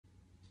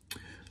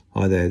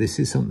Hi there, this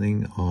is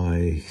something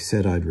I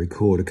said I'd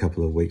record a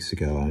couple of weeks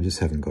ago. I just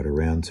haven't got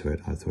around to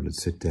it. I thought I'd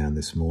sit down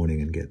this morning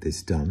and get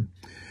this done.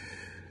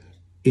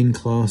 In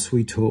class,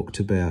 we talked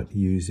about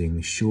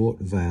using short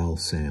vowel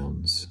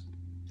sounds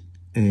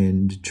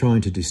and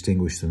trying to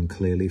distinguish them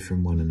clearly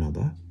from one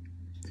another.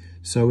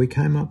 So we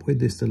came up with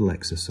this little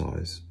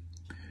exercise.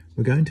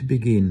 We're going to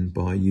begin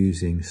by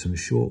using some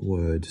short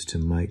words to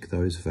make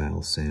those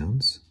vowel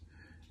sounds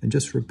and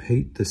just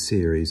repeat the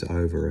series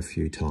over a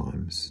few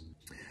times.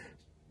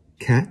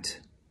 Cat,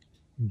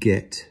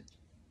 get,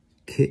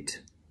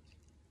 kit,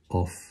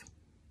 off,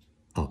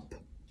 up.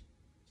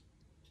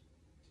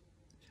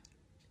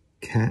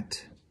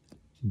 Cat,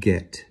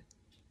 get,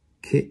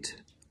 kit,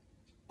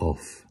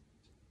 off,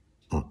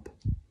 up.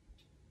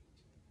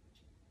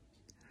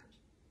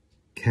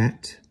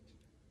 Cat,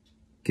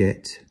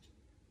 get,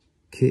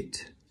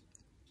 kit,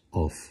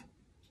 off,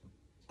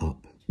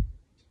 up.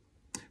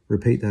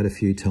 Repeat that a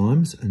few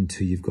times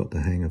until you've got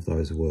the hang of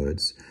those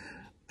words.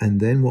 And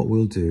then what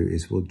we'll do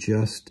is we'll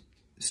just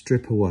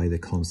strip away the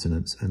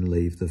consonants and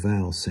leave the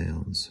vowel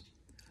sounds.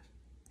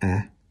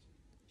 A,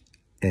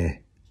 e,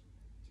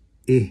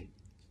 I,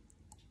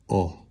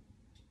 o,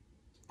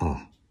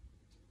 a.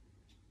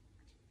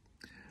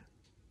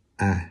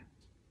 A,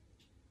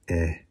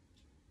 e,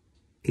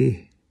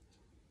 I,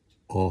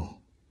 o,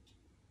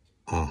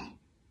 a.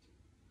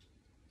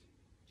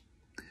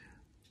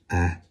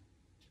 A,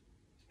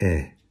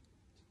 e,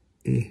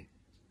 I,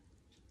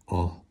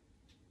 o,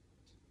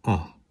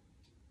 a.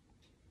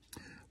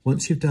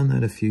 Once you've done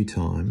that a few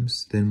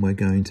times, then we're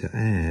going to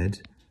add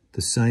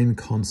the same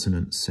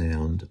consonant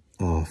sound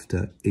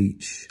after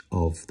each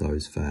of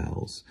those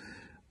vowels.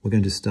 We're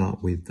going to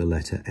start with the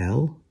letter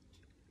L.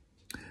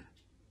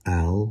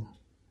 Al,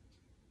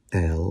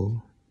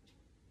 L,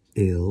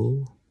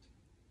 ill,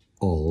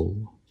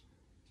 ol,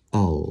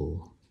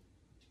 ul.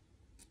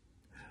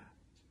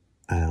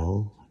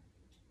 Al,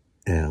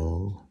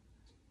 L,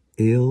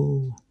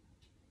 ill,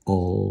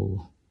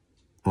 ol,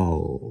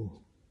 ul.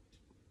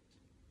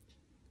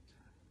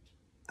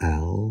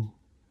 Al,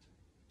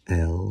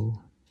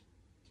 L,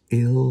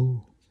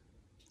 ill,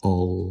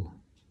 ol,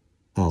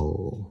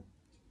 ul.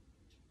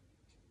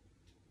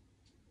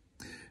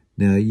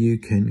 Now you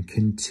can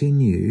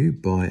continue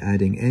by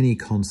adding any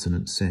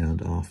consonant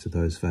sound after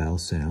those vowel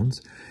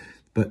sounds,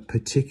 but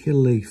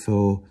particularly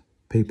for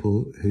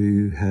people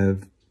who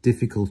have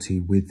difficulty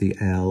with the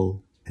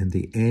L and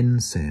the N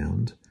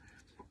sound,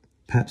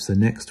 perhaps the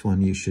next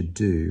one you should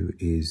do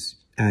is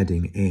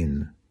adding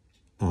N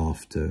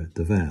after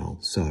the vowel.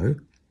 So,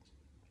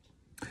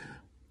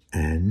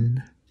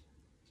 an,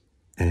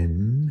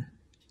 in,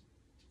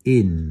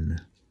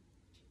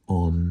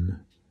 on,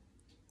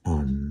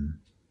 un.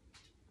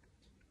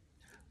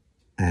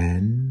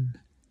 An,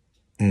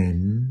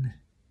 in,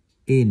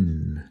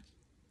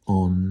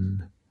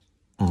 on,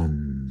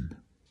 un.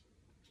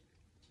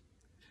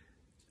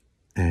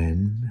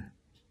 An,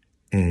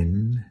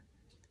 in,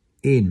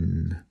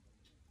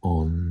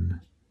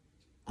 on,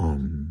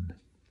 un.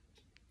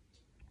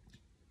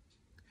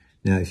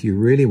 Now, if you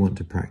really want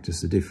to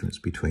practice the difference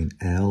between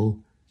L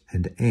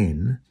and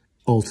N,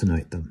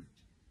 alternate them.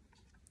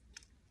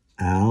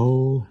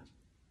 Al,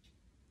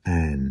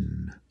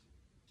 an.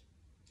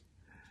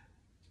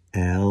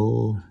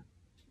 L,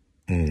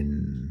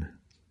 n.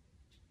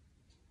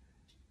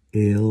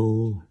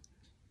 Ill,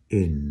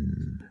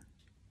 in.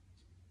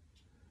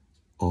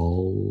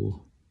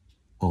 Ol,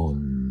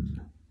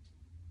 on.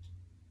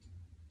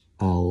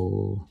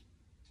 Ul,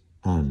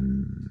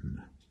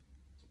 un.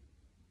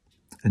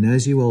 And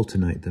as you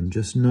alternate them,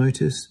 just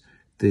notice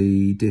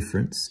the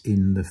difference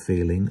in the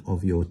feeling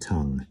of your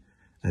tongue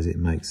as it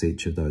makes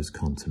each of those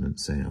consonant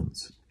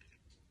sounds.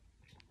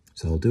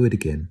 So I'll do it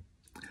again.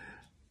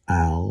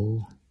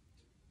 Al,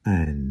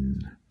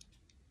 an.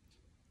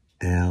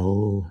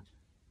 L,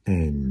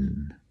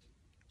 n.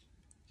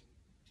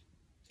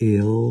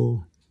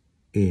 Ill,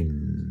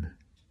 in.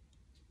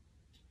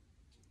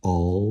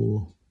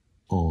 Ol,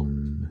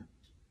 on.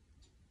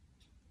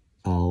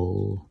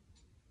 Ul,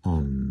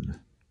 un.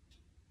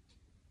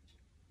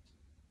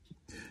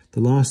 The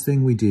last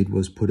thing we did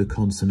was put a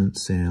consonant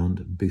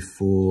sound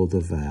before the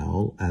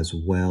vowel as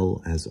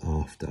well as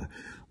after.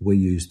 We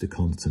used the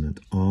consonant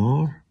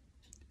R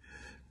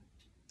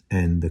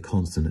and the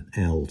consonant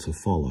L to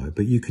follow,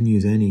 but you can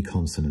use any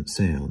consonant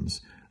sounds.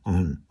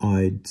 And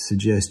I'd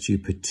suggest you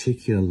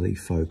particularly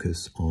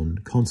focus on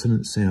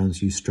consonant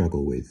sounds you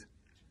struggle with.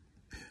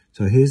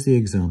 So here's the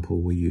example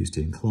we used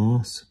in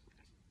class.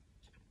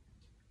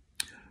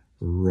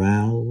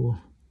 Ral,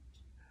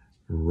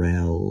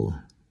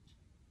 rel,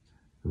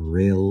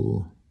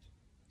 rill,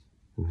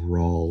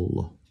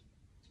 roll,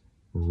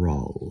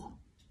 roll.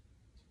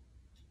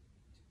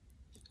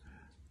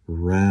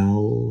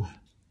 Ral,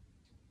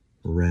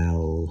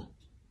 rel,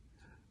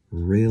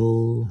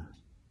 rill,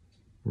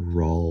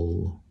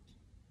 roll,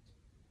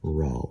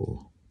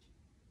 roll.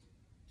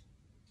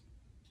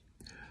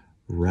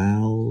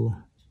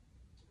 Ral,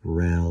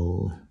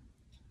 rel,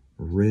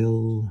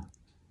 rill,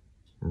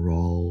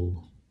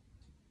 roll,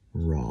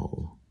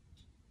 roll.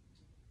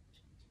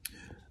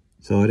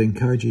 So I'd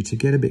encourage you to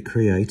get a bit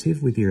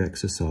creative with your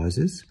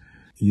exercises,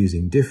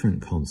 using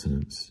different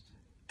consonants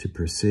to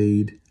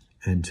precede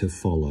and to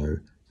follow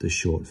the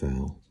short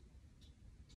vowel.